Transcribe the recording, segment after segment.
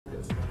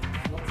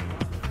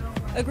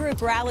A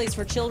group rallies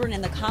for children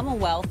in the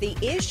Commonwealth, the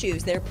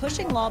issues they're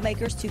pushing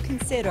lawmakers to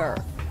consider.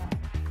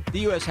 The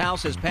U.S.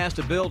 House has passed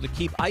a bill to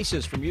keep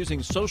ISIS from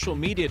using social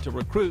media to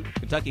recruit.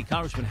 Kentucky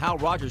Congressman Hal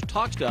Rogers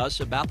talks to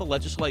us about the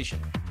legislation.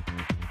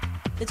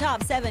 The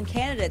top 7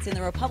 candidates in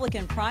the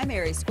Republican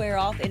primary square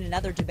off in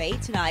another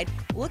debate tonight.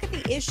 Look at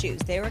the issues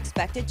they're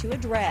expected to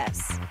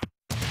address.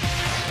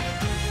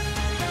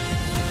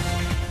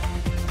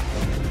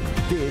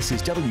 This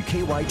is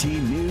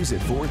WKYT News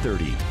at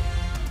 4:30.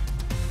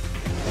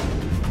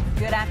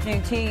 Good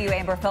afternoon to you.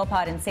 Amber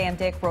Philpott and Sam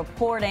Dick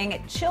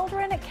reporting.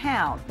 Children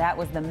count. That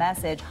was the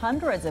message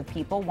hundreds of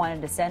people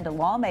wanted to send to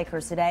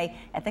lawmakers today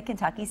at the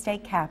Kentucky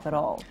State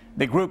Capitol.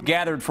 The group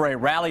gathered for a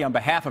rally on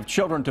behalf of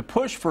children to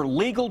push for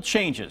legal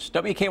changes.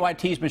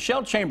 WKYT's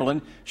Michelle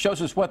Chamberlain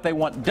shows us what they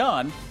want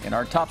done in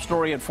our top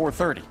story at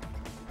 4:30.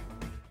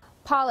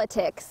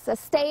 Politics, a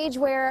stage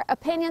where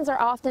opinions are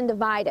often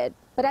divided.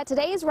 But at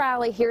today's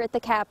rally here at the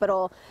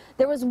Capitol,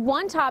 there was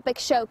one topic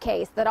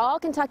showcased that all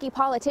Kentucky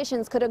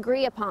politicians could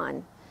agree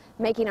upon: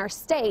 making our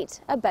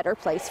state a better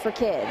place for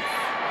kids.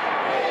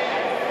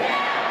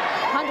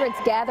 Hundreds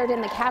gathered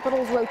in the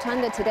Capitol's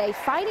rotunda today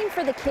fighting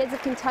for the kids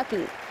of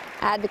Kentucky.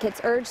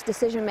 Advocates urged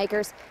decision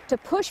makers to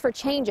push for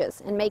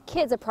changes and make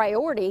kids a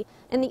priority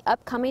in the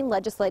upcoming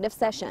legislative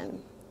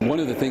session. One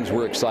of the things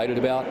we're excited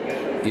about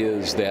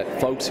is that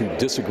folks who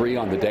disagree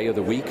on the day of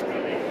the week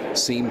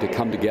seem to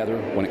come together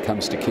when it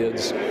comes to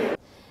kids.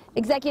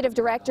 Executive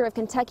Director of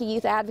Kentucky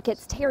Youth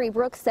Advocates Terry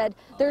Brooks said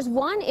there's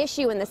one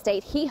issue in the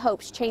state he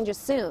hopes changes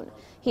soon.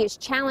 He is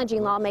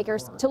challenging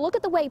lawmakers to look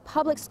at the way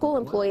public school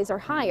employees are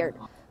hired.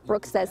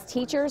 Brooks says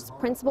teachers,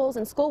 principals,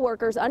 and school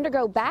workers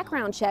undergo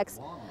background checks,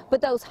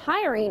 but those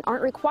hiring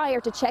aren't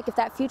required to check if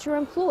that future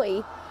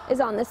employee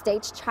is on the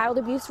state's child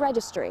abuse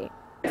registry.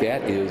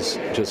 That is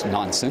just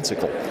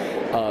nonsensical.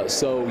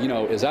 So,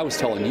 as I was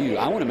telling you,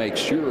 I want to make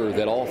sure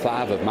that all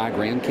 5 of my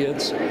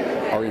grandkids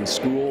are in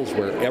schools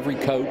where every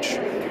coach,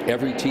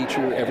 every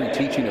teacher, every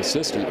teaching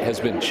assistant has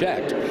been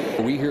checked.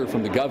 We hear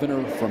from the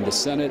governor, from the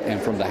Senate,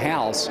 and from the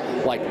House,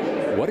 like,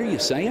 what are you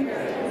saying?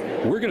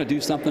 We're going to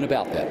do something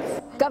about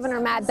that. Governor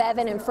Matt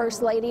Bevin and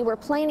First Lady were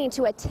planning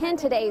to attend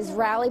today's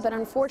rally, but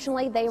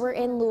unfortunately they were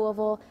in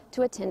Louisville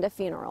to attend a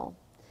funeral.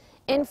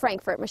 In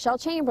Frankfort, Michelle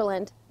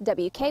Chamberlain,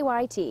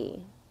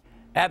 WKYT.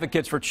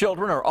 Advocates for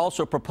children are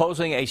also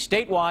proposing a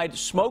statewide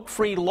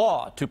smoke-free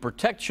law to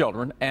protect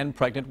children and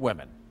pregnant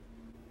women.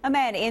 A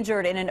man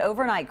injured in an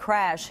overnight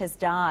crash has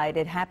died.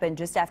 It happened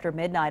just after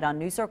midnight on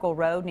New Circle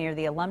Road near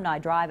the Alumni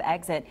Drive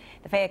exit.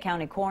 The Fayette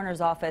County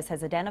Coroner's Office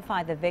has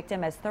identified the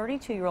victim as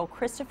 32-year-old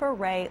Christopher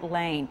Ray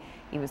Lane.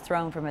 He was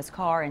thrown from his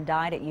car and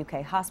died at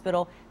UK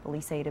Hospital.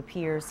 Police say it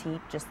appears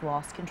he just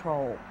lost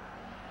control.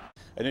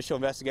 Initial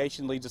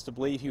investigation leads us to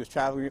believe he was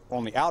traveling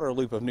on the outer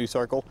loop of New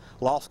Circle,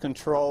 lost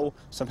control,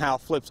 somehow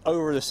flips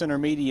over the center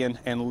median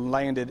and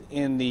landed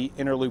in the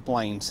inner loop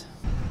lanes.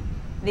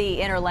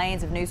 The inner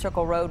lanes of New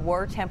Circle Road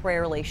were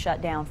temporarily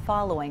shut down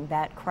following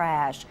that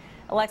crash.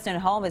 A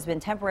Lexington home has been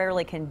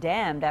temporarily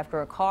condemned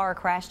after a car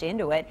crashed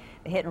into it.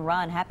 The hit and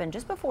run happened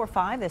just before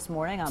 5 this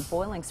morning on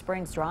Boiling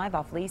Springs Drive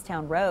off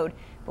Leestown Road.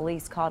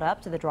 Police caught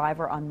up to the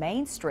driver on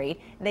Main Street.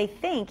 They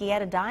think he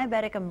had a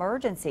diabetic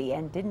emergency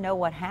and didn't know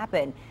what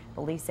happened.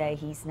 Police say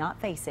he's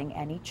not facing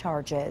any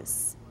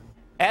charges.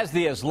 As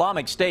the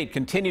Islamic State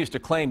continues to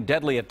claim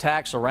deadly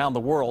attacks around the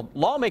world,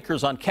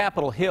 lawmakers on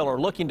Capitol Hill are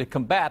looking to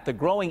combat the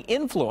growing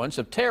influence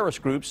of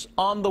terrorist groups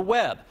on the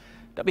web.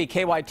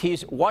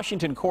 WKYT's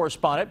Washington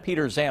correspondent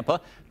Peter Zampa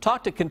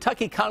talked to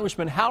Kentucky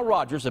Congressman Hal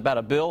Rogers about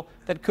a bill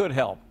that could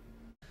help.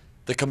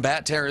 The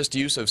Combat Terrorist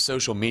Use of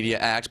Social Media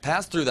Act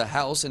passed through the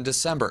House in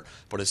December,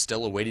 but is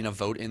still awaiting a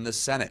vote in the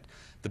Senate.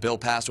 The bill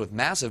passed with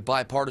massive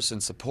bipartisan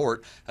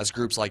support as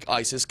groups like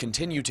ISIS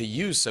continue to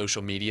use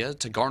social media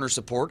to garner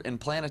support and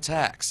plan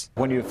attacks.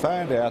 When you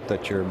find out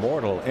that your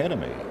mortal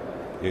enemy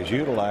is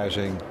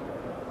utilizing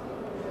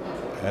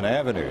an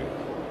avenue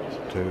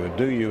to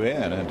do you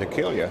in and to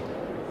kill you,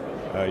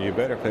 you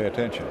better pay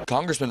attention.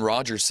 Congressman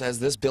Rogers says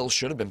this bill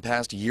should have been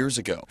passed years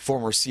ago.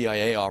 Former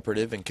CIA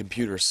operative and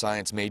computer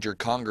science major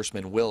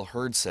Congressman Will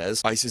Hurd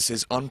says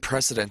ISIS's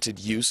unprecedented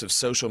use of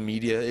social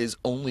media is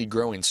only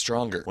growing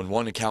stronger. When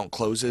one account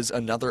closes,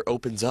 another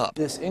opens up.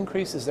 This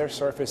increases their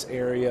surface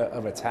area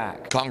of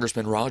attack.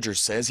 Congressman Rogers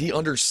says he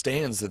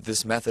understands that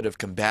this method of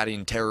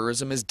combating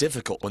terrorism is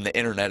difficult when the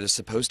internet is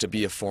supposed to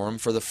be a forum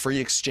for the free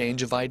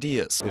exchange of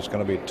ideas. It's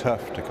going to be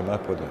tough to come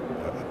up with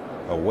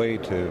a way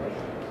to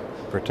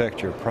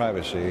protect your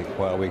privacy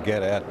while we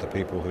get at the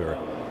people who are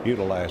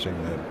utilizing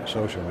the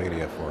social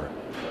media for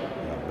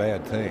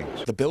bad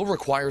things. The bill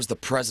requires the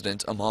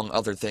president, among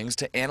other things,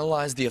 to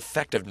analyze the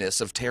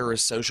effectiveness of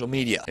terrorist social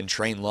media and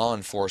train law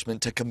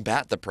enforcement to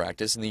combat the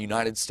practice in the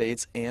United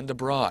States and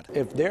abroad.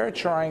 If they're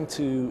trying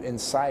to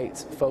incite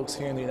folks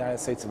here in the United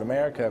States of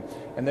America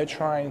and they're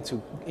trying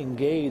to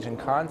engage in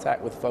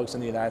contact with folks in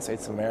the United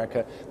States of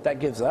America, that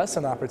gives us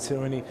an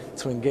opportunity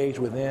to engage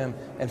with them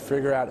and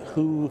figure out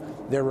who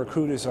their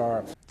recruiters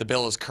are. The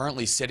bill is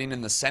currently sitting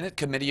in the Senate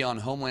Committee on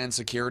Homeland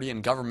Security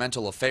and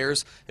Governmental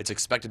Affairs. It's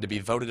expected to be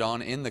voted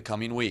on in the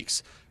coming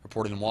weeks.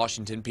 Reported in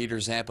Washington, Peter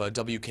Zampa,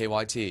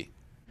 WKYT.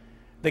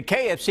 The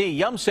KFC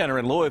Yum Center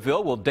in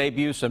Louisville will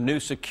debut some new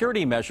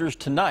security measures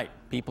tonight.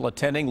 People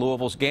attending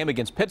Louisville's game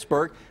against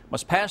Pittsburgh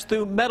must pass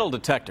through metal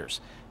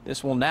detectors.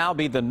 This will now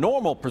be the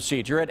normal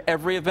procedure at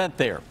every event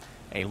there.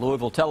 A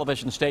Louisville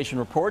television station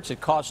reports it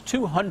costs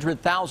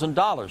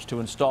 $200,000 to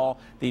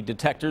install the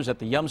detectors at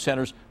the Yum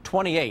Center's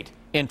 28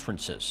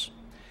 entrances.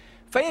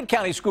 Fayette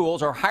County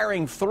schools are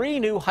hiring 3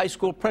 new high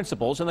school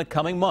principals in the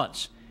coming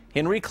months.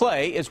 Henry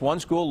Clay is one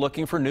school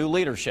looking for new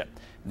leadership.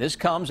 This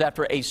comes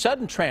after a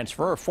sudden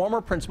transfer of former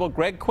principal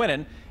Greg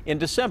Quinnen in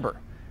December.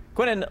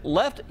 Quinnen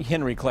left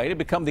Henry Clay to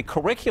become the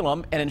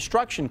curriculum and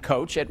instruction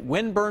coach at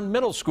Winburn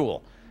Middle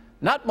School.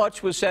 Not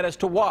much was said as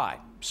to why,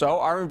 so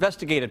our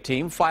investigative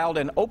team filed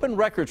an open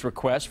records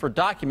request for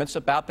documents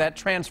about that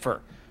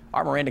transfer.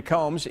 Our Miranda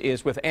Combs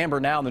is with Amber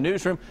now in the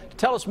newsroom to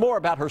tell us more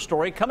about her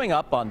story, coming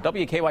up on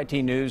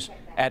WKYT News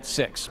at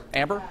 6.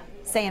 Amber?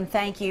 Sam,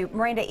 thank you.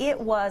 Miranda, it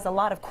was a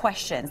lot of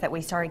questions that we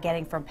started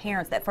getting from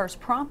parents that first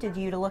prompted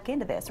you to look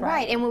into this, right?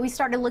 Right, and when we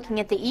started looking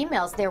at the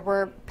emails, there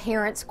were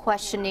parents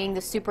questioning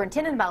the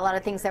superintendent about a lot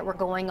of things that were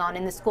going on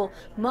in the school.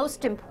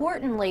 Most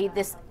importantly,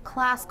 this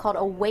class called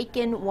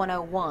Awaken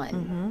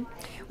 101.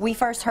 We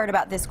first heard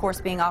about this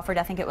course being offered,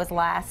 I think it was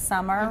last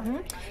summer.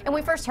 And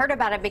we first heard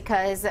about it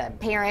because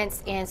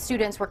parents and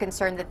students were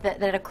concerned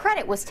that a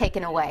credit was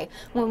taken away.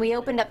 When we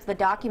opened up the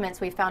documents,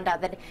 we found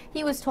out that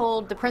he was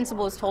told, the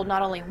principal was told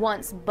not only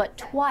once, but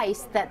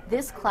twice, that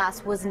this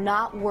class was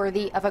not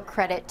worthy of a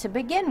credit to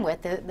begin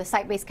with. The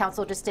site-based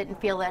council just didn't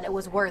feel that it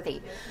was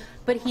worthy.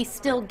 But he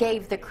still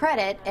gave the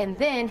credit and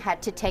then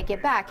had to take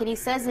it back. And he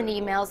says in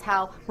emails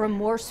how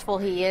remorseful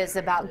he is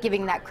about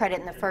giving that credit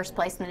in the first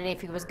place, and then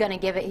if he was going to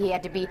give it, he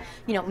had to be,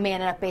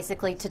 man enough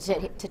basically to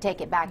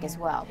take it back as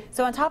well.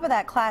 So on top of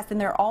that class, then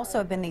there also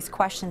have been these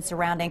questions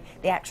surrounding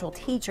the actual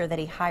teacher that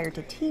he hired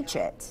to teach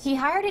it. He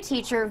hired a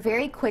teacher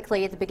very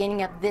quickly at the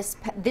beginning of this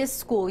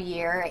school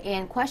year,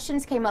 and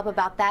questions came up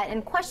about that,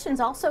 and questions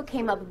also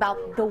came up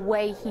about the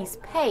way he's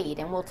paid,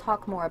 and we'll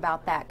talk more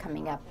about that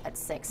coming up at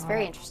 6.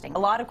 Very interesting. A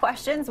lot of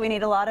questions. We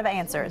need a lot of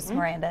answers.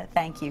 Miranda,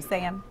 thank you.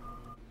 Sam?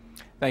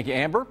 Thank you,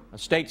 Amber. A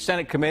state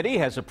Senate committee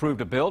has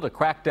approved a bill to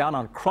crack down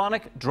on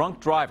chronic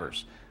drunk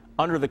drivers.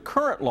 Under the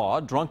current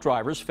law, drunk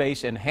drivers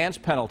face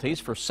enhanced penalties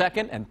for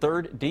second and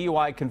third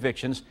DUI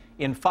convictions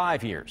in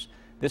 5 years.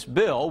 This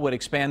bill would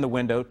expand the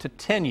window to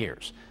 10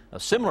 years. A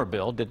similar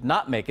bill did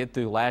not make it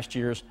through last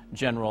year's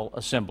General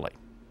Assembly.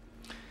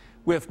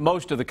 With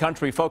most of the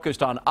country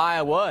focused on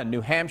Iowa and New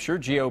Hampshire,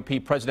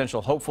 GOP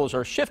presidential hopefuls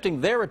are shifting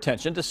their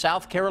attention to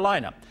South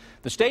Carolina.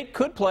 The state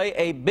could play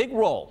a big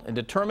role in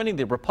determining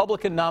the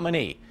Republican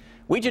nominee.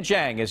 Weijia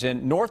Jiang is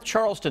in North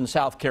Charleston,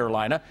 South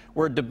Carolina,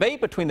 where a debate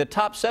between the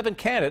top 7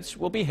 candidates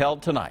will be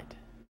held tonight.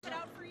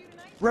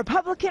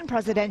 Republican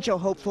presidential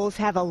hopefuls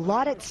have a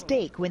lot at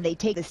stake when they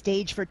take the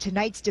stage for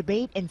tonight's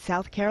debate in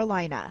South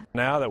Carolina.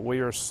 Now that we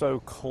are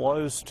so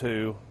close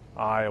to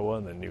Iowa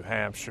and then New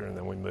Hampshire, and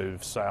then we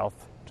move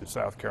south to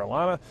South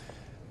Carolina,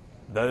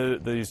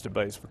 these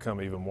debates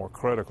become even more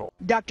critical.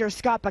 Dr.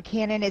 Scott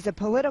Buchanan is a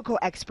political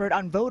expert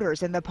on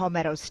voters in the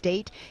Palmetto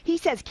State. He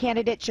says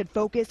candidates should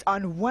focus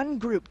on one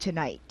group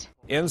tonight.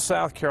 In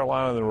South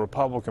Carolina, the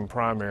Republican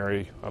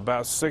primary,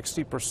 about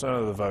 60%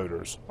 of the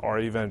voters are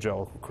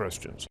evangelical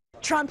Christians.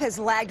 Trump has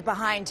lagged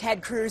behind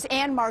Ted Cruz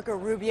and Marco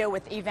Rubio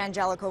with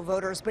evangelical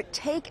voters, but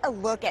take a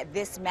look at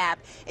this map.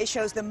 It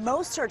shows the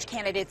most searched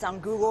candidates on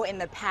Google in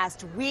the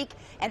past week,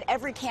 and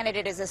every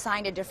candidate is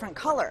assigned a different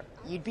color.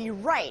 You'd be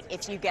right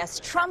if you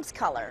guessed Trump's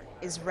color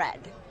is red.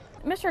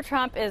 Mr.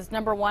 Trump is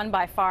 #1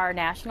 by far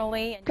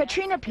nationally.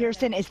 Katrina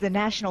Pearson is the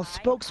national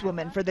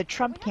spokeswoman for the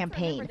Trump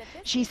campaign.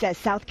 She says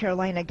South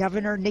Carolina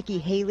Governor Nikki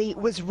Haley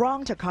was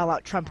wrong to call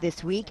out Trump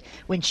this week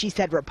when she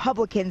said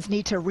Republicans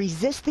need to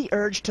resist the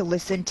urge to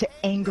listen to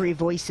angry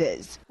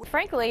voices.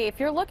 Frankly, if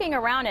you're looking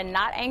around and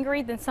not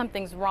angry, then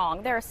something's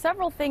wrong. There are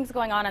several things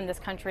going on in this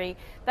country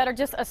that are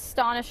just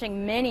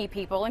astonishing many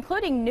people,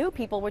 including new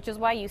people, which is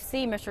why you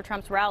see Mr.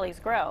 Trump's rallies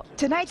grow.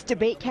 Tonight's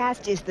debate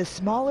cast is the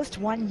smallest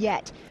one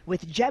yet,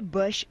 with Jeb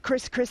Bush,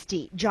 Chris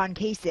Christie, John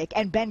Kasich,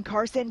 and Ben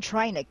Carson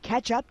trying to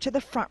catch up to the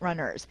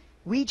frontrunners.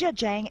 Weijia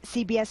Jiang,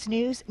 CBS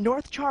News,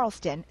 North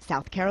Charleston,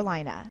 South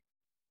Carolina.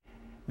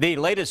 The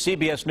latest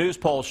CBS News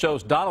poll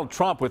shows Donald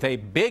Trump with a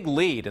big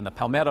lead in the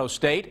Palmetto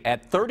State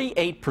at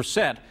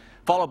 38%,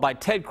 followed by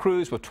Ted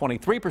Cruz with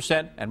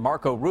 23% and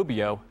Marco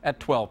Rubio at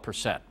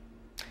 12%.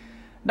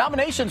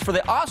 Nominations for the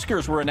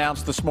Oscars were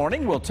announced this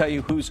morning. We'll tell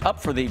you who's up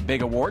for the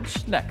big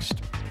awards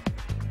next.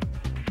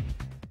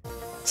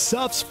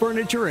 Suff's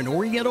Furniture and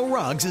Oriental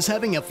Rugs is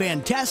having a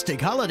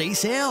fantastic holiday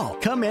sale.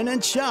 Come in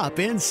and shop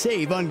and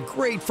save on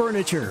great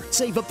furniture.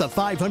 Save up to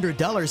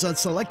 $500 on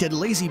selected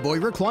Lazy Boy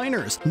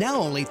recliners, now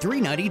only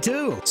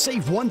 $392.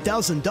 Save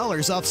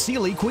 $1,000 off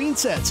Sealy queen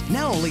sets,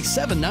 now only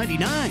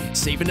 $799.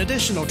 Save an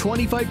additional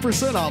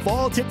 25% off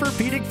all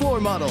Tempur-Pedic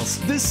floor models.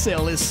 This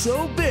sale is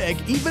so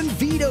big, even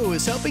Vito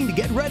is helping to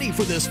get ready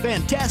for this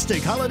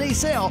fantastic holiday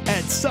sale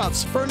at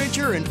Suff's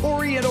Furniture and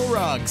Oriental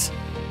Rugs.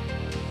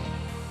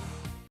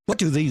 What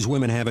do these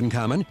women have in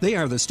common? They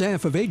are the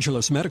staff of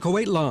Ageless Medical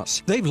Weight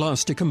Loss. They've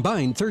lost a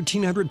combined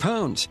 1,300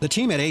 pounds. The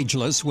team at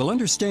Ageless will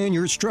understand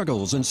your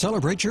struggles and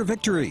celebrate your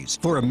victories.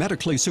 For a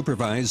medically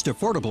supervised,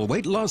 affordable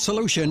weight loss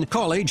solution,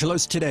 call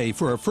Ageless today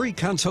for a free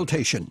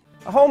consultation.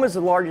 A home is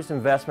the largest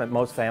investment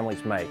most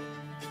families make.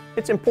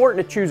 It's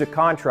important to choose a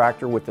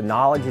contractor with the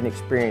knowledge and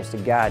experience to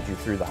guide you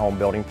through the home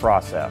building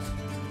process.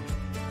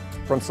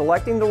 From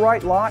selecting the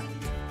right lot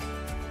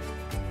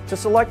to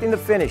selecting the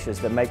finishes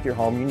that make your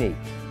home unique.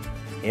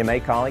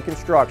 M.A. Conley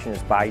Construction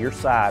is by your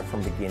side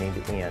from beginning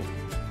to end.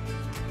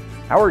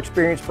 Our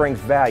experience brings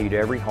value to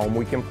every home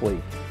we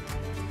complete.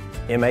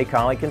 M.A.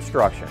 Conley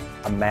Construction,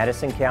 a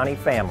Madison County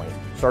family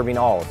serving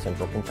all of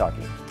Central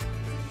Kentucky.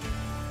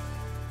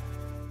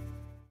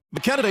 The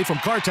candidate from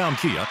Cartown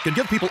Kia can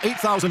give people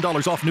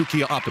 $8,000 off new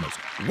Kia Optimas.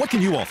 What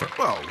can you offer?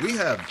 Well, we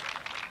have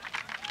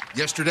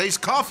yesterday's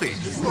coffee.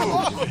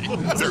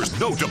 There's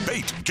no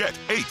debate. Get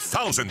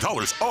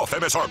 $8,000 off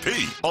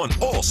MSRP on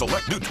all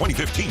select new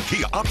 2015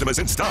 Kia Optimas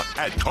in stock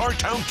at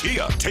Cartown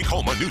Kia. Take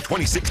home a new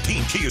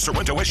 2016 Kia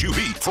Sorento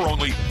SUV for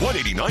only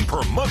 $189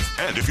 per month.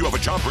 And if you have a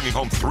job bringing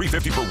home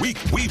 $350 per week,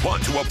 we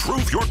want to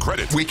approve your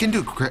credit. We can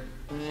do credit.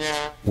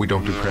 We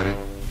don't do credit.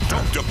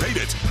 Don't debate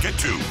it. Get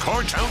to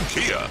Cartown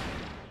Kia.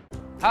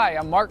 Hi,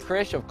 I'm Mark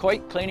Krish of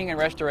Coit Cleaning and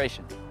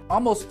Restoration.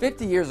 Almost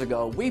 50 years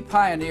ago, we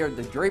pioneered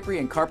the drapery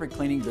and carpet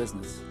cleaning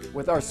business.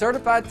 With our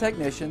certified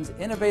technicians,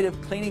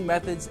 innovative cleaning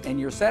methods, and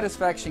your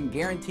satisfaction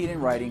guaranteed in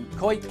writing,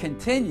 Coit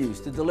continues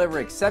to deliver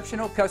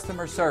exceptional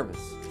customer service.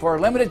 For a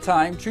limited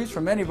time, choose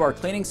from any of our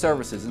cleaning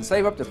services and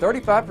save up to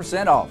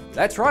 35% off.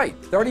 That's right,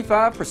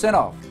 35%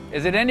 off.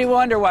 Is it any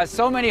wonder why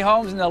so many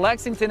homes in the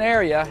Lexington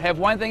area have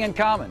one thing in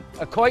common,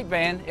 a Coit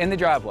van in the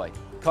driveway?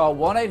 Call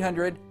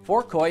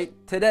 1-800-4COIT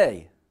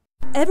today.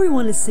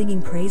 Everyone is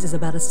singing praises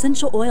about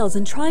essential oils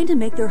and trying to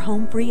make their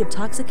home free of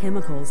toxic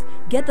chemicals.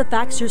 Get the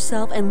facts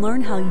yourself and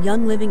learn how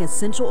Young Living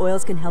essential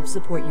oils can help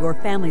support your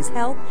family's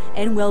health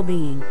and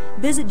well-being.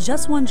 Visit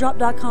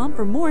justonedrop.com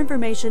for more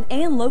information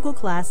and local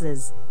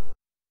classes.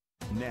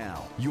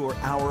 Now, your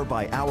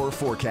hour-by-hour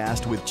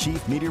forecast with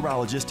Chief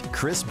Meteorologist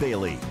Chris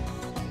Bailey.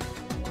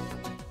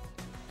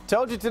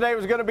 Told you today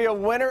was going to be a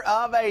winner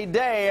of a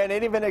day, and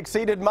it even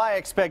exceeded my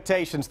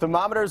expectations.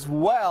 Thermometers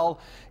well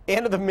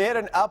into the mid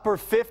and upper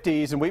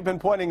 50s, and we've been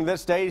pointing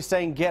this day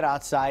saying get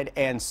outside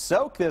and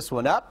soak this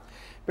one up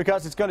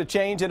because it's going to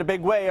change in a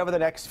big way over the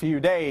next few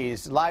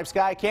days. Live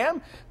sky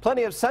cam,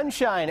 plenty of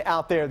sunshine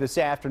out there this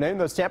afternoon.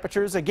 Those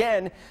temperatures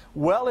again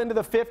well into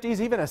the 50s,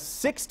 even a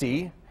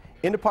 60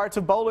 into parts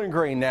of Bowling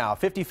Green now.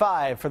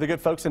 55 for the good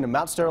folks in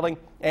Mount Sterling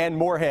and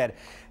Moorhead.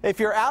 If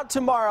you're out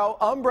tomorrow,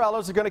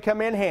 umbrellas are going to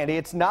come in handy.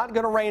 It's not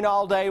going to rain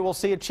all day. We'll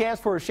see a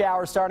chance for a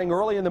shower starting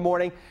early in the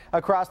morning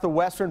across the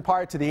western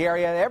parts of the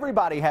area.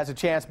 Everybody has a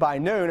chance by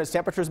noon as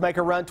temperatures make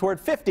a run toward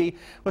 50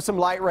 with some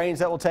light rains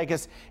that will take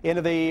us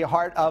into the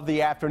heart of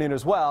the afternoon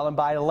as well. And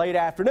by late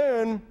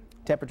afternoon,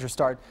 temperatures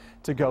start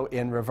to go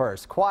in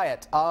reverse.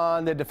 Quiet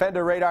on the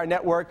Defender radar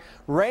network.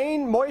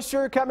 Rain,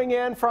 moisture coming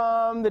in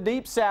from the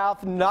deep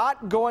south,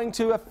 not going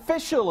to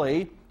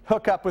officially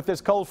hook up with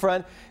this cold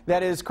front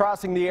that is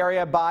crossing the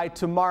area by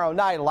tomorrow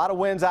night. A lot of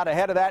winds out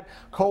ahead of that,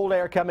 cold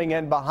air coming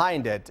in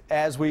behind it.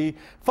 As we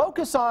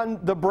focus on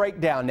the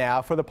breakdown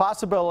now for the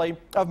possibility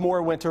of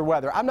more winter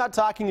weather. I'm not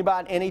talking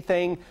about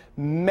anything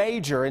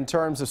major in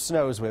terms of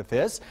snows with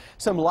this.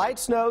 Some light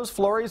snows,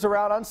 flurries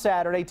around on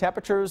Saturday,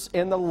 temperatures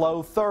in the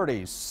low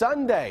 30s.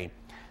 Sunday,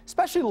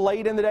 especially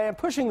late in the day, and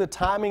pushing the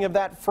timing of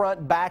that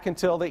front back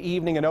until the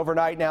evening and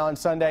overnight now on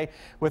Sunday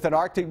with an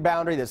Arctic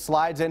boundary that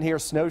slides in here,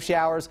 snow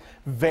showers,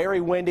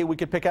 very windy. We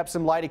could pick up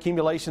some light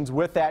accumulations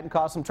with that and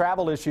cause some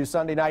travel issues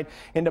Sunday night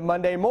into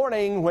Monday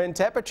morning when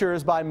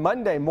temperatures by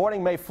Monday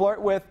morning may flirt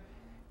with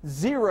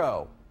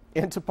 0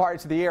 into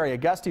parts of the area.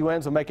 Gusty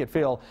winds will make it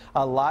feel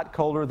a lot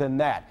colder than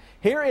that.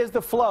 Here is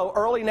the flow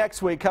early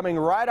next week coming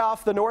right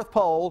off the North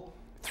Pole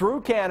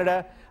through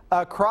Canada,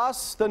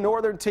 across the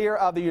northern tier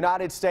of the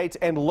United States,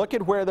 and look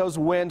at where those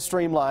wind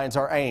streamlines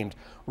are aimed.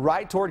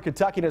 Right toward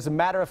Kentucky. And as a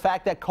matter of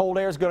fact, that cold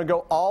air is going to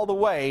go all the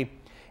way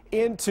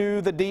into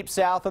the deep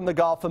south and the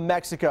Gulf of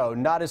Mexico.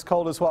 Not as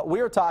cold as what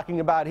we're talking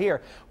about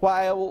here.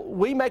 While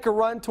we make a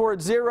run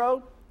toward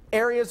 0,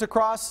 areas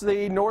across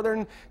the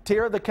northern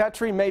tier of the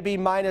country may be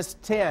minus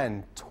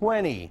 10,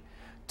 20,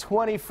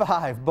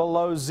 25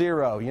 below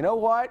 0. You know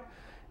what?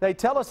 They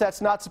tell us that's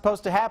not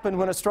supposed to happen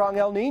when a strong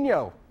El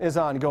Nino is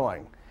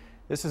ongoing.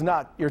 This is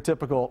not your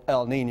typical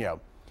El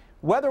Nino.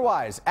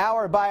 Weather-wise,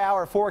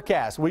 hour-by-hour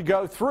forecast. We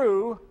go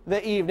through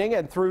the evening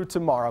and through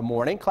tomorrow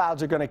morning.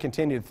 Clouds are going to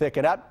continue to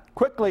thicken up.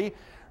 Quickly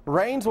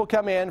Rains will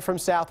come in from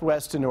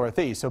southwest to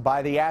northeast. So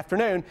by the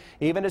afternoon,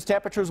 even as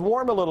temperatures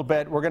warm a little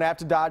bit, we're going to have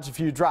to dodge a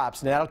few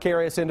drops. And that'll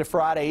carry us into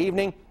Friday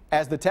evening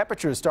as the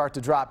temperatures start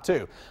to drop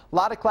too. A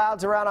lot of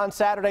clouds around on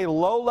Saturday,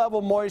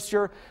 low-level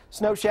moisture,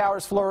 snow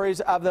showers,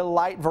 flurries of the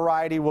light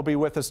variety will be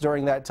with us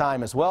during that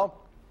time as well.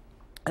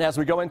 And as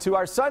we go into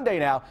our Sunday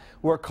now,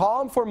 we're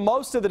calm for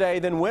most of the day,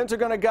 then winds are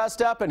going to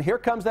gust up, and here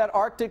comes that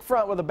Arctic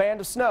front with a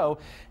band of snow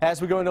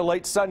as we go into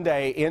late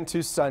Sunday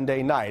into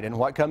Sunday night. And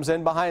what comes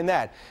in behind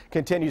that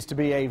continues to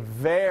be a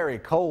very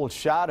cold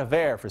shot of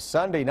air for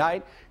Sunday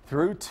night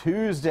through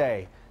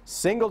Tuesday.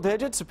 Single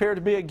digits appear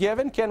to be a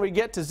given. Can we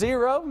get to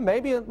 0?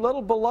 Maybe a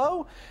little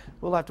below?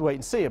 We'll have to wait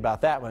and see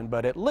about that one,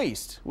 but at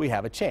least we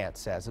have a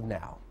chance as of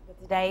now.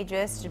 Today,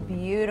 just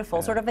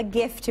beautiful, sort of a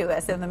gift to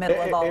us in the middle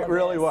of all of this. It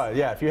really was,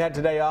 yeah. If you had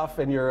today off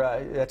and you're,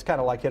 that's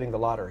kind of like hitting the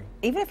lottery.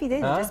 Even if you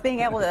didn't, just being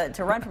able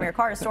to run from your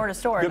car to store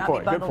and not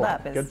be bundled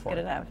up is good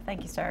enough.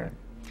 Thank you, sir.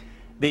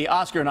 The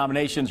Oscar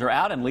nominations are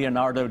out, and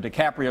Leonardo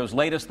DiCaprio's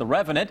latest, The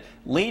Revenant,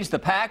 leads the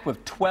pack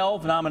with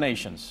 12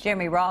 nominations.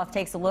 Jeremy Roth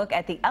takes a look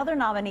at the other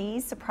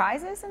nominees'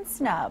 surprises and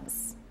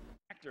snubs.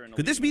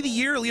 Could this be the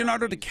year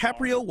Leonardo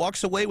DiCaprio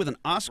walks away with an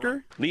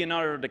Oscar?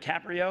 Leonardo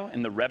DiCaprio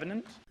in The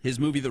Revenant. His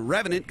movie The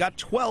Revenant got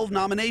 12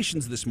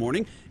 nominations this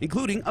morning,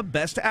 including a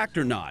Best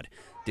Actor nod.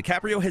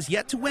 DiCaprio has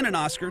yet to win an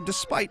Oscar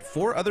despite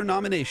 4 other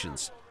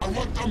nominations. I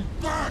want them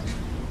back!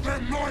 They're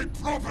my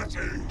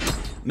property!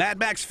 Mad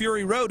Max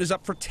Fury Road is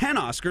up for 10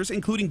 Oscars,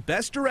 including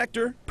Best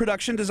Director,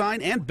 Production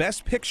Design, and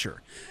Best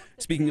Picture.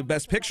 Speaking of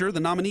Best Picture, the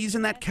nominees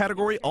in that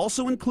category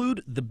also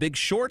include The Big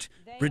Short,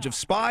 Bridge of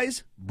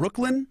Spies,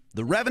 Brooklyn,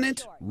 The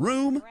Revenant,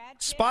 Room,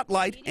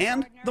 Spotlight,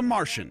 and The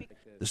Martian.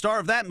 The star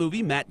of that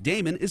movie, Matt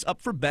Damon, is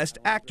up for Best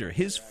Actor,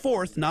 his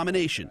 4th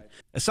nomination.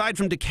 Aside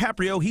from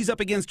DiCaprio, he's up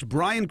against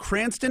Bryan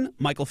Cranston,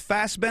 Michael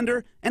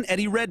Fassbender, and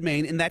Eddie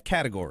Redmayne in that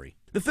category.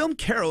 The film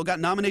Carol got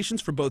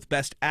nominations for both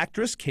Best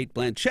Actress, Cate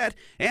Blanchett,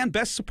 and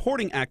Best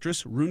Supporting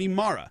Actress, Rooney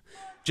Mara.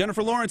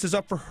 Jennifer Lawrence is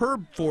up for her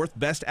 4th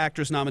Best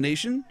Actress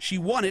nomination. She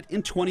won it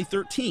in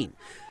 2013.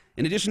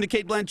 In addition to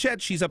Cate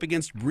Blanchett, she's up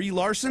against Brie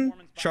Larson,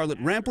 Charlotte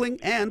Rampling,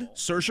 and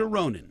Saoirse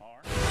Ronan.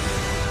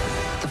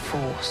 The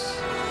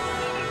Force,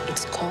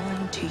 it's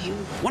calling to you.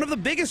 One of the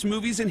biggest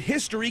movies in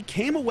history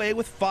came away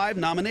with 5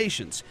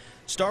 nominations.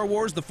 Star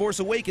Wars The Force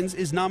Awakens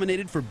is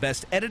nominated for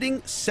Best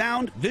Editing,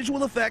 Sound,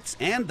 Visual Effects,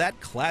 and that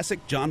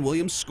classic John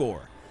Williams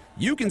score.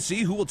 You can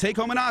see who will take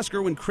home an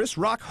Oscar when Chris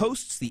Rock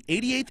hosts the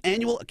 88th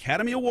Annual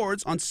Academy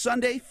Awards on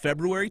Sunday,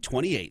 February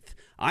 28th.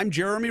 I'm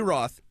Jeremy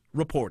Roth,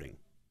 reporting.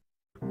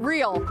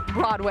 Real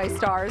Broadway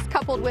stars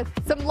coupled with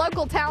some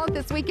local talent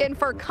this weekend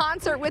for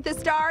Concert with the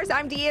Stars.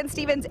 I'm Deanne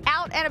Stevens,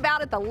 out and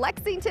about at the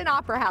Lexington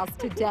Opera House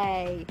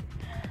today.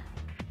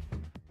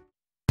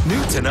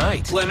 New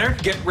tonight.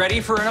 Leonard, get ready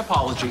for an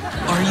apology.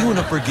 Are you in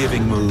a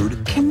forgiving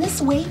mood? Can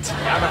this wait?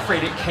 I'm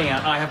afraid it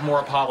can't. I have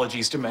more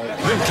apologies to make.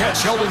 Then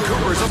catch Sheldon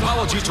Cooper's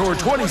Apology Tour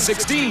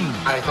 2016.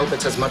 I hope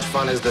it's as much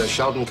fun as the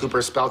Sheldon Cooper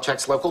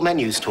Spellcheck's local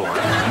menus tour.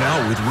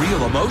 Now with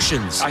real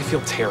emotions. I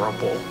feel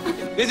terrible.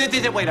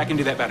 Wait, I can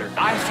do that better.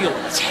 I feel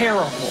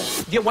terrible.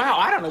 Yeah, wow,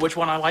 I don't know which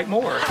one I like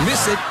more.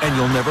 Miss it and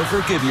you'll never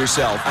forgive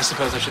yourself. I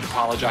suppose I should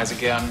apologize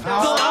again.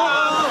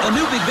 A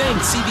new Big Bang,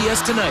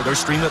 CBS tonight, or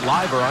stream it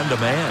live or on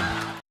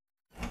demand.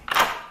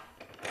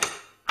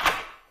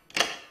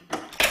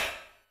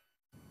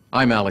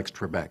 I'm Alex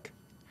Trebek.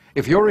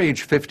 If you're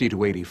age 50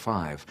 to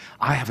 85,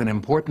 I have an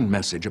important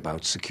message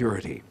about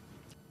security.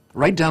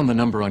 Write down the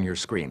number on your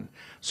screen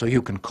so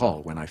you can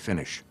call when I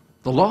finish.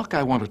 The lock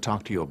I want to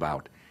talk to you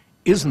about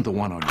isn't the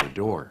one on your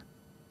door.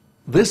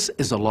 This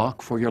is a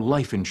lock for your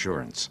life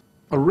insurance,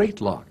 a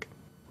rate lock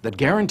that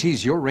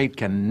guarantees your rate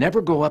can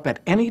never go up at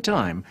any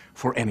time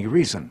for any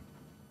reason.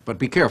 But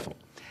be careful.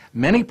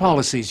 Many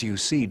policies you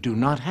see do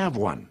not have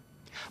one.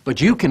 But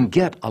you can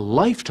get a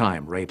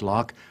lifetime rate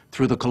lock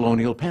through the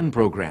Colonial Penn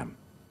program.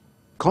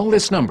 Call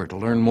this number to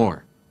learn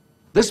more.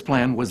 This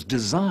plan was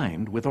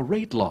designed with a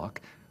rate lock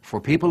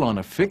for people on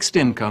a fixed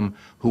income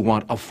who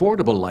want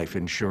affordable life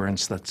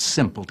insurance that's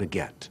simple to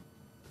get.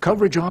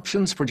 Coverage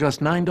options for just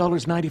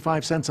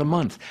 $9.95 a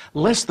month,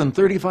 less than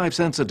 35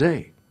 cents a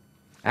day.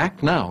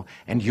 Act now,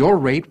 and your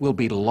rate will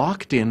be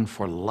locked in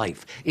for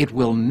life. It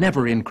will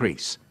never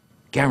increase.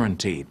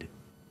 Guaranteed.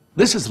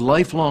 This is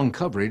lifelong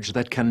coverage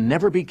that can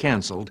never be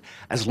canceled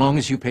as long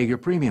as you pay your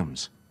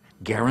premiums.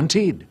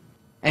 Guaranteed.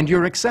 And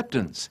your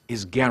acceptance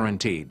is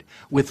guaranteed,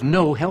 with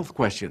no health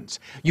questions.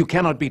 You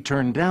cannot be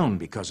turned down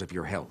because of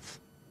your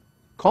health.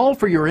 Call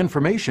for your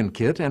information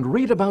kit and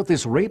read about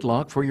this rate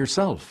lock for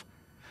yourself.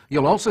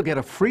 You'll also get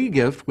a free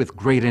gift with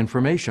great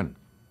information.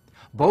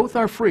 Both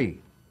are free,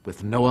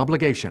 with no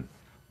obligation.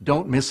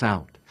 Don't miss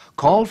out.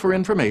 Call for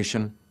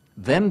information,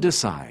 then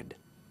decide.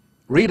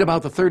 Read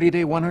about the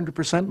 30-day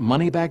 100%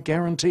 money-back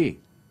guarantee.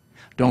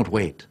 Don't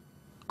wait.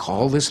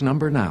 Call this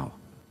number now.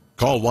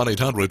 Call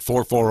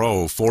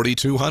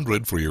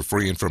 1-800-440-4200 for your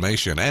free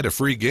information and a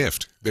free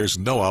gift. There's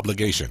no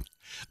obligation.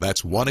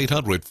 That's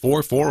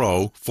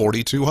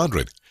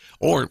 1-800-440-4200.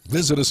 Or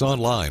visit us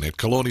online at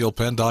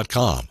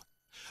colonialpenn.com.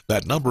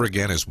 That number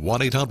again is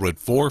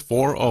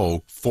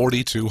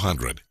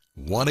 1-800-440-4200.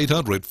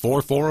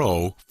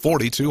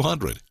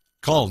 1-800-440-4200.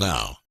 Call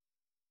now.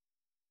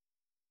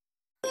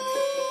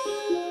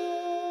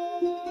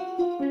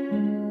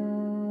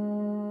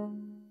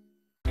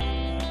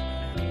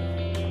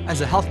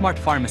 As a Health Mart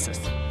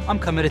pharmacist, I'm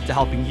committed to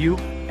helping you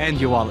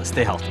and your wallet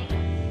stay healthy.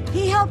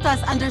 He helped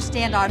us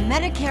understand our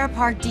Medicare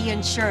Part D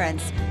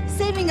insurance,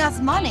 saving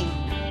us money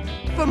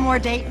for more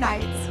date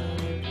nights.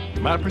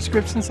 My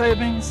prescription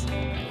savings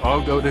all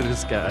go to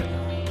this guy.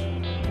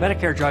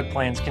 Medicare drug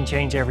plans can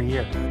change every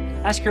year.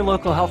 Ask your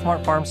local Health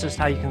Mart pharmacist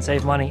how you can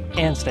save money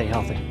and stay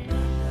healthy.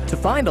 To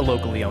find a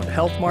locally owned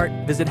Health Mart,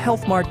 visit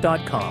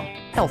healthmart.com.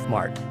 Health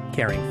Mart,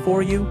 caring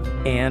for you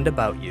and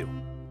about you.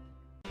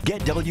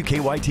 Get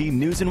WKYT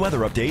news and weather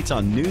updates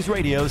on News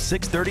Radio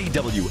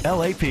 630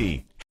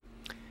 WLAP.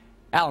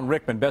 Alan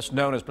Rickman, best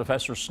known as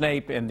Professor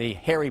Snape in the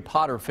Harry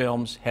Potter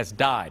films, has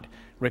died.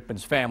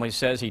 Rickman's family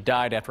says he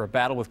died after a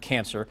battle with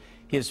cancer.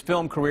 His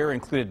film career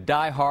included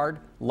Die Hard,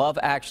 Love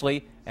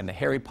Actually, and the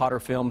Harry Potter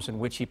films in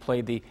which he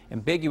played the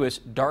ambiguous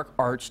dark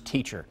arts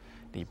teacher.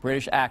 The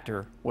British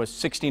actor was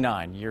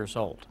 69 years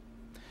old.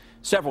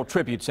 Several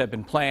tributes have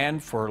been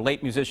planned for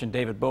late musician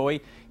David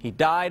Bowie. He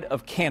died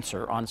of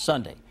cancer on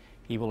Sunday.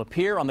 He will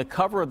appear on the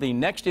cover of the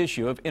next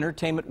issue of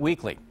Entertainment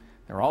Weekly.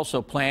 There are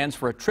also plans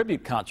for a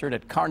tribute concert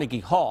at Carnegie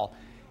Hall,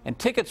 and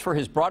tickets for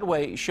his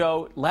Broadway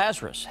show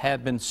Lazarus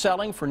have been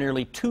selling for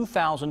nearly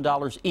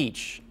 $2,000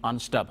 each on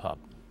StubHub.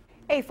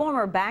 A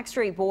former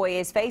Backstreet Boy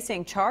is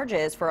facing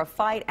charges for a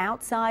fight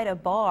outside a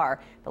bar.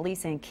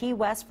 Police in Key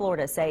West,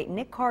 Florida say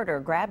Nick Carter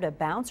grabbed a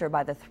bouncer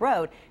by the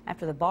throat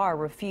after the bar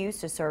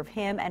refused to serve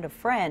him and a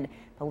friend.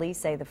 Police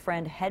say the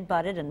friend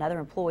headbutted another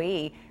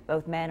employee.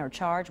 Both men are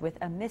charged with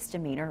a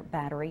misdemeanor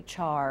battery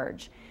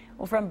charge.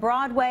 Well, from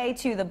Broadway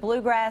to the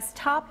bluegrass,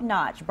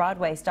 top-notch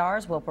Broadway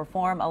stars will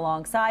perform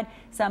alongside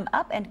some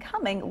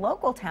up-and-coming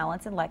local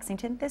talents in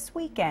Lexington this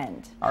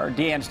weekend. Our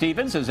Deanne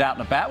Stevens is out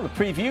and about with a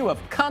preview of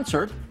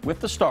Concert with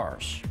the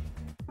Stars.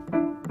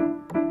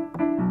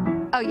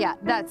 Oh, yeah,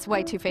 that's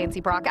way too fancy,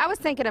 Brock. I was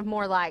thinking of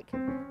more like...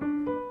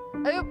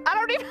 Oop,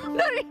 I'm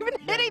not even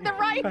hitting the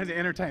right... The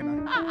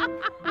Entertainer.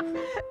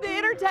 The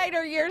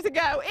Entertainer years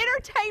ago.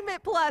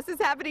 Entertainment Plus is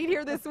happening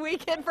here this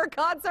weekend for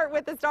Concert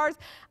with the Stars.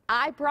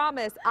 I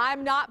promise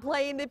I'm not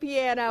playing the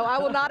piano. I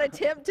will not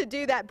attempt to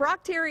do that.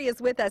 Brock Terry is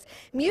with us,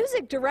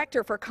 music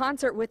director for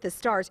Concert with the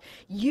Stars.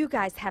 You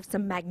guys have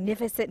some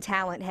magnificent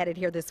talent headed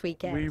here this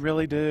weekend. We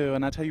really do.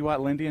 And I tell you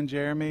what, Lindy and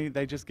Jeremy,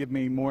 they just give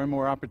me more and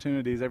more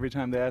opportunities every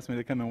time they ask me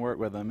to come and work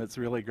with them. It's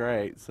really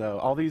great. So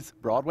all these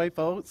Broadway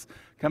folks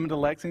coming to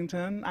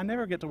Lexington, I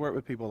never get to work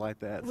with people like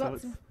that. Well,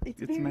 so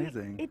it's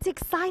amazing. It's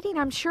exciting,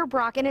 I'm sure,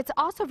 Brock, and it's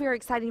also very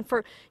exciting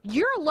for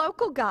you're a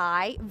local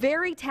guy,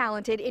 very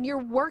talented, and you're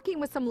working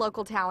with some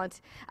local talent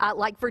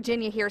like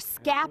Virginia here.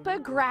 Scapa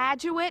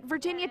graduate.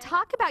 Virginia,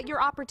 talk about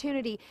your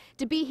opportunity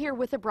to be here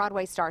with the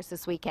Broadway stars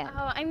this weekend.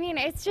 Oh, I mean,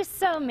 it's just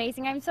so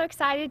amazing. I'm so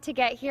excited to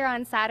get here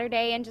on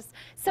Saturday and just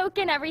soak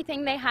in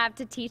everything they have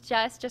to teach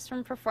us just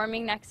from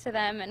performing next to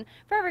them, and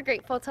forever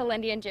grateful to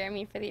Lindy and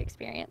Jeremy for the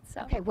experience.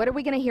 So. Okay, what are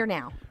we going to hear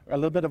now? A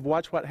little bit of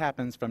Watch What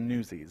Happens from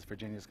Newsies.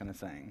 Virginia's going to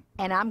sing.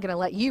 And I'm going to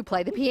let you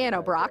play the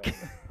piano, Brock. Give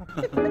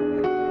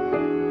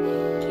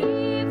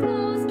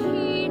those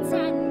kids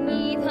and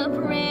me the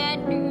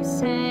brand new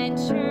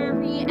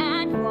century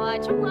and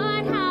watch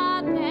what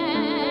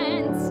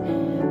happens.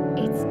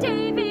 It's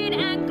David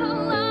and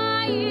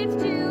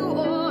Goliath, do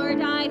or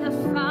die. The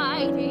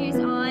fight is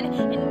on,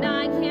 and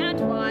I can't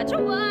watch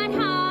what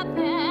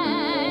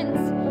happens.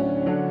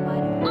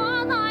 But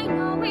all I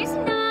know is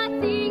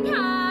nothing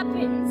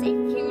happens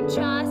if you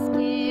just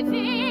give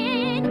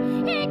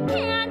in. It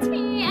can't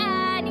be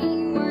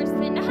any worse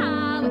than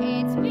how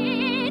it's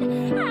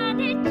been,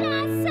 and it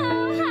just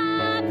so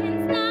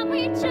happens that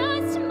we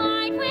just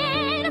might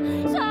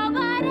win. So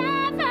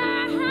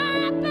whatever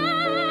happens,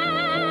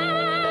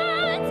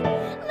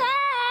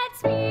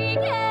 let's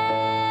begin.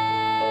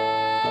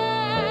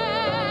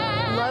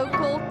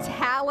 Local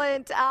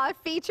talent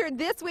featured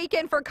this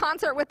weekend for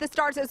Concert with the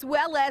Stars, as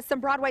well as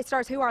some Broadway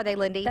stars. Who are they,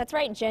 Lindy? That's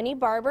right, Jenny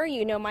Barber.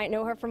 You might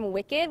know her from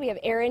Wicked. We have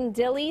Aaron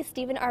Dilley,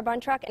 Stephen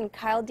Arbuntrock, and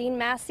Kyle Dean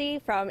Massey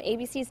from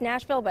ABC's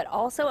Nashville, but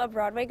also a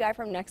Broadway guy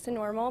from Next to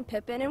Normal,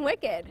 Pippin, and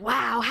Wicked.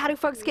 Wow, how do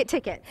folks get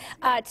tickets?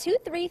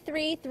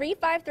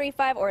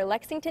 233-3535 or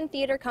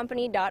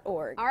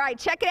lexingtontheatercompany.org. All right,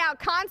 check it out.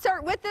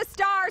 Concert with the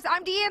Stars.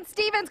 I'm Deanne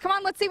Stevens. Come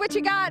on, let's see what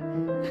you got.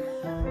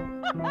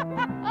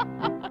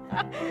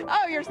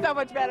 Oh, you're so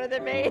much better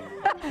than me.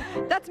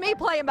 That's me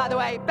playing, by the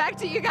way. Back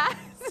to you guys.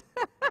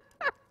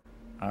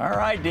 All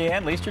right, Deanne,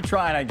 at least you're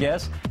trying, I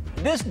guess.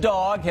 This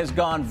dog has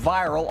gone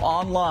viral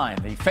online.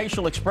 The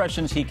facial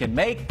expressions he can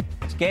make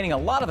is gaining a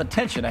lot of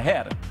attention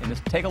ahead. And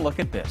just take a look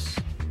at this.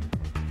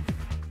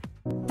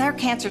 Our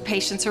cancer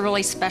patients are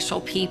really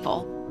special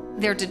people.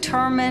 They're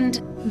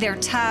determined, they're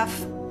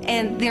tough,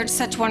 and they're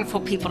such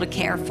wonderful people to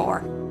care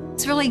for.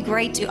 It's really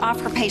great to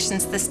offer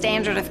patients the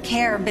standard of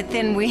care, but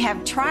then we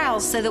have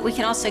trials so that we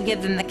can also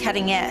give them the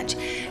cutting edge,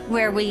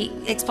 where we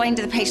explain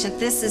to the patient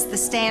this is the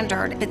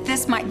standard, but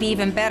this might be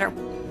even better.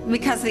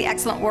 Because of the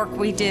excellent work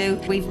we do,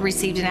 we've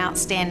received an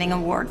outstanding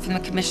award from the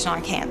Commission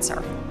on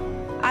Cancer.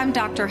 I'm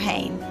Dr.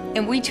 Hain,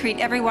 and we treat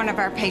every one of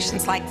our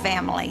patients like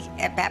family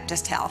at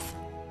Baptist Health.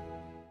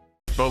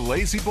 The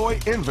Lazy Boy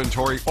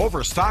inventory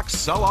overstock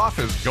sell-off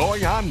is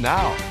going on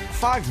now.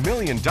 $5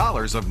 million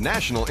of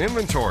national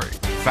inventory.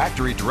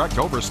 Factory direct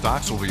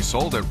overstocks will be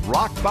sold at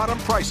rock-bottom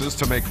prices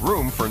to make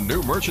room for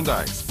new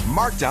merchandise.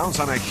 Markdowns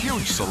on a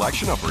huge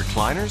selection of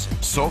recliners,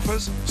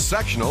 sofas,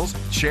 sectionals,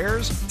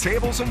 chairs,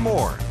 tables, and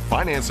more.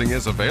 Financing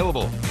is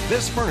available.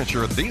 This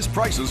furniture at these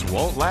prices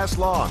won't last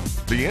long.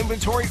 The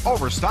inventory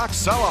overstock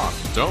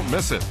sell-off. Don't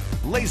miss it.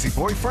 Lazy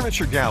Boy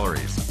Furniture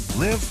Galleries.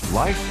 Live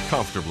life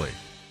comfortably.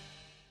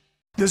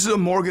 This is a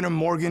Morgan &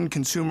 Morgan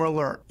consumer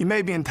alert. You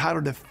may be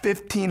entitled to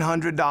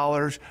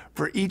 $1,500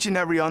 for each and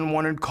every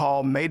unwanted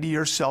call made to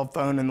your cell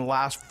phone in the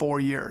last 4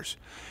 years.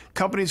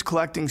 Companies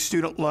collecting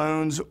student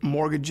loans,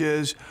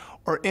 mortgages,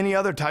 or any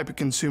other type of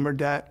consumer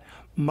debt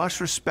must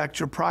respect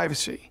your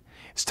privacy.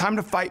 It's time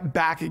to fight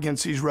back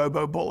against these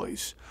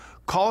robo-bullies.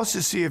 Call us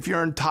to see if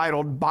you're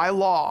entitled by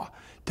law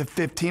to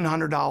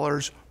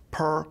 $1,500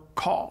 per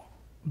call.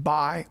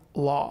 By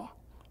law.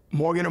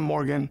 Morgan &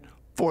 Morgan,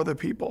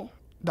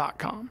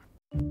 forthepeople.com.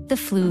 The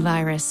flu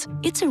virus.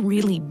 It's a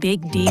really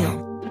big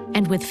deal.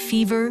 And with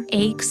fever,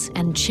 aches,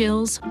 and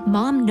chills,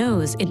 Mom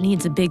knows it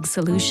needs a big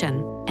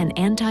solution, an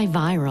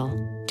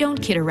antiviral.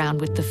 Don't kid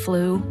around with the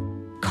flu.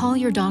 Call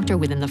your doctor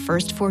within the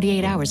first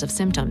 48 hours of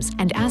symptoms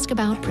and ask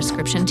about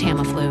prescription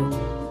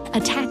Tamiflu.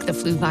 Attack the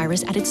flu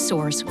virus at its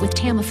source with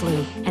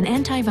Tamiflu, an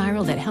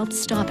antiviral that helps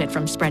stop it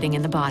from spreading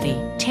in the body.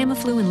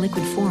 Tamiflu in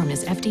liquid form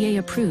is FDA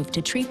approved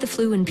to treat the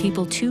flu in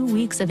people 2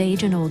 weeks of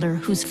age and older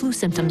whose flu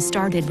symptoms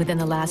started within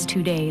the last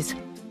 2 days.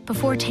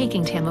 Before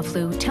taking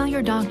Tamiflu, tell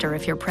your doctor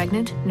if you're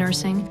pregnant,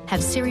 nursing,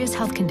 have serious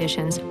health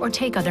conditions, or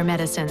take other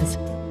medicines.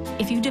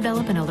 If you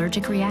develop an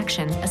allergic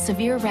reaction, a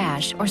severe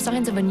rash, or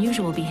signs of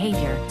unusual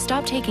behavior,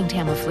 stop taking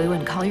Tamiflu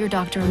and call your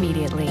doctor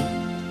immediately.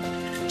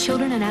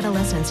 Children and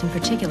adolescents in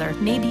particular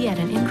may be at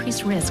an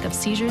increased risk of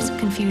seizures,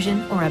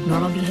 confusion, or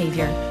abnormal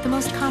behavior. The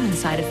most common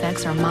side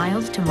effects are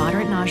mild to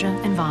moderate nausea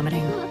and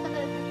vomiting.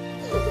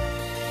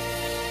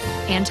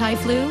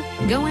 Anti-flu?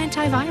 Go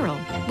antiviral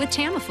with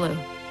Tamiflu.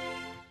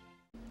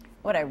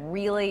 What a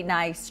really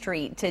nice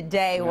treat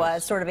today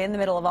was, sort of in the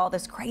middle of all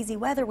this crazy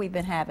weather we've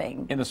been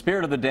having. In the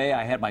spirit of the day,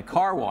 I had my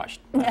car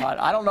washed. I thought,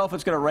 I don't know if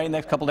it's going to rain the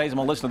next couple of days. I'm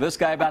going to listen to this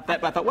guy about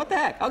that. But I thought, what the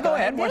heck? I'll go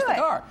ahead and wash the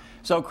car.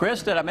 So,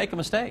 Chris, did I make a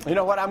mistake? You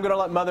know what? I'm going to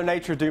let Mother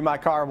Nature do my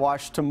car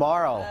wash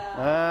tomorrow.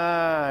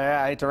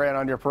 Yeah, I hate to rain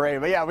on your parade.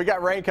 But, yeah, we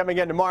got rain coming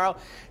in tomorrow.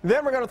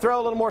 Then we're going to throw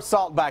a little more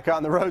salt back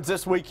on the roads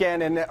this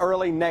weekend and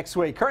early next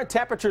week. Current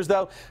temperatures,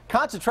 though,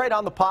 concentrate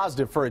on the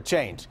positive for a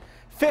change.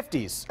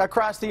 50s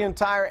across the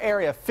entire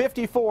area,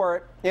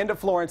 54 into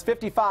Florence,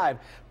 55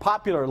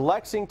 popular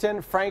Lexington,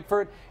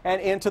 Frankfort,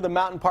 and into the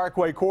Mountain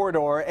Parkway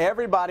corridor.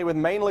 Everybody with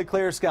mainly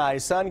clear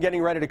skies, sun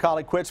getting ready to call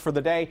it quits for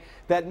the day.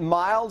 That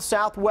mild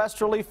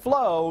southwesterly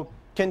flow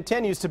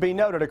continues to be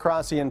noted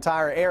across the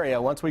entire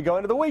area. Once we go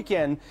into the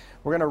weekend,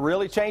 we're going to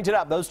really change it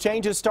up. Those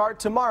changes start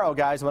tomorrow,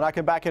 guys. When I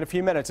come back in a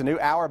few minutes, a new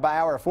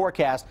hour-by-hour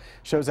forecast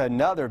shows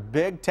another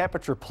big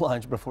temperature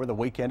plunge before the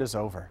weekend is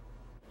over.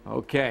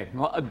 Okay.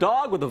 Well, a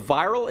dog with a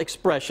viral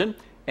expression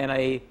and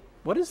a,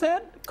 what is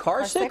that?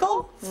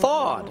 Carsicle?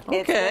 Thawed. Okay.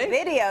 It's the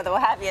video that will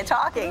have you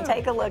talking.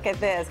 Take a look at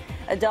this.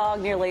 A dog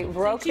nearly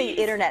broke the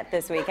internet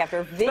this week after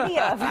a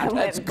video of him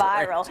went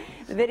viral.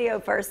 The video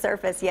first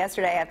surfaced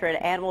yesterday after an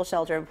animal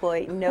shelter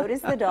employee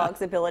noticed the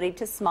dog's ability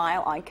to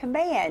smile on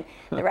command.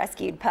 The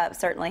rescued pup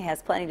certainly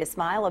has plenty to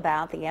smile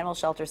about. The animal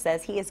shelter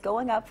says he is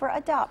going up for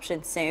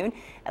adoption soon.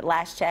 At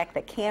last check,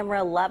 the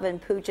camera-loving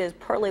Pooch's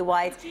pearly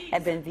whites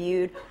have been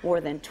viewed more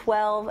than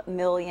 12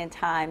 million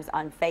times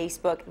on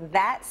Facebook.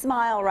 That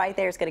smile right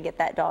there is going to get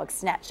that dog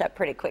snatched up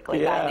pretty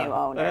quickly by a new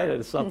owner. That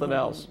is something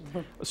else.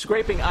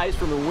 Scraping ice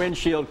from the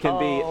windshield can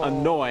be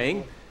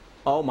annoying.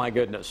 Oh my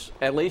goodness.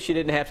 At least you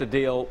didn't have to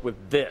deal with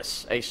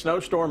this. A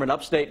snowstorm in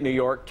upstate New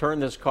York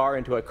turned this car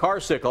into a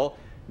carsicle.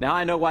 Now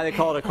I know why they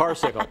call it a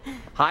carsicle.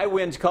 High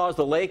winds caused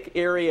the lake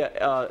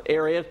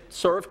area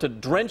surf to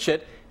drench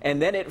it, and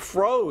then it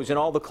froze in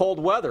all the cold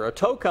weather. A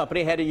tow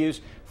company had to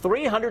use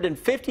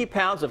 350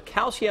 pounds of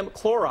calcium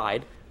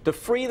chloride to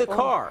free the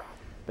car.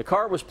 The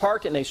car was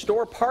parked in a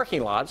store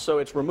parking lot, so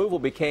its removal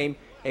became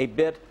a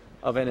bit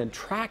of an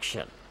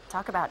attraction.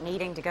 Talk about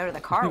needing to go to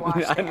the car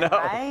wash I know.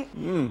 Right?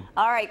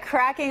 All right,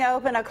 cracking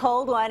open a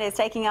cold one is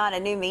taking on a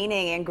new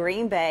meaning in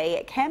Green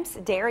Bay. Kemp's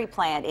Dairy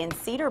Plant in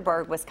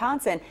Cedarburg,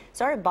 Wisconsin,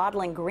 started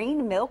bottling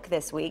green milk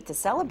this week to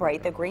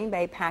celebrate the Green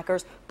Bay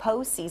Packers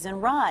postseason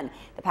run.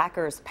 The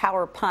Packers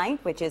Power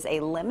Pint, which is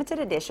a limited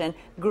edition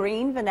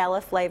green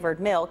vanilla flavored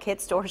milk, hit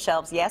store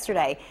shelves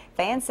yesterday.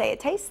 Fans say it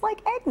tastes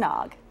like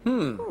eggnog.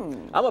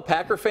 I'm a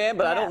Packer fan,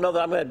 but I don't know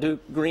that I'm going to do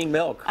green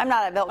milk. I'm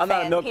not a milk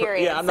fan,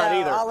 period. Yeah, I'm not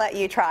either. I'll let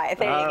you try it.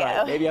 There you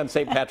go. Maybe on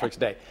St. Patrick's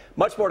Day.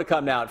 Much more to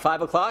come now at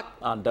 5 o'clock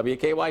on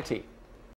WKYT.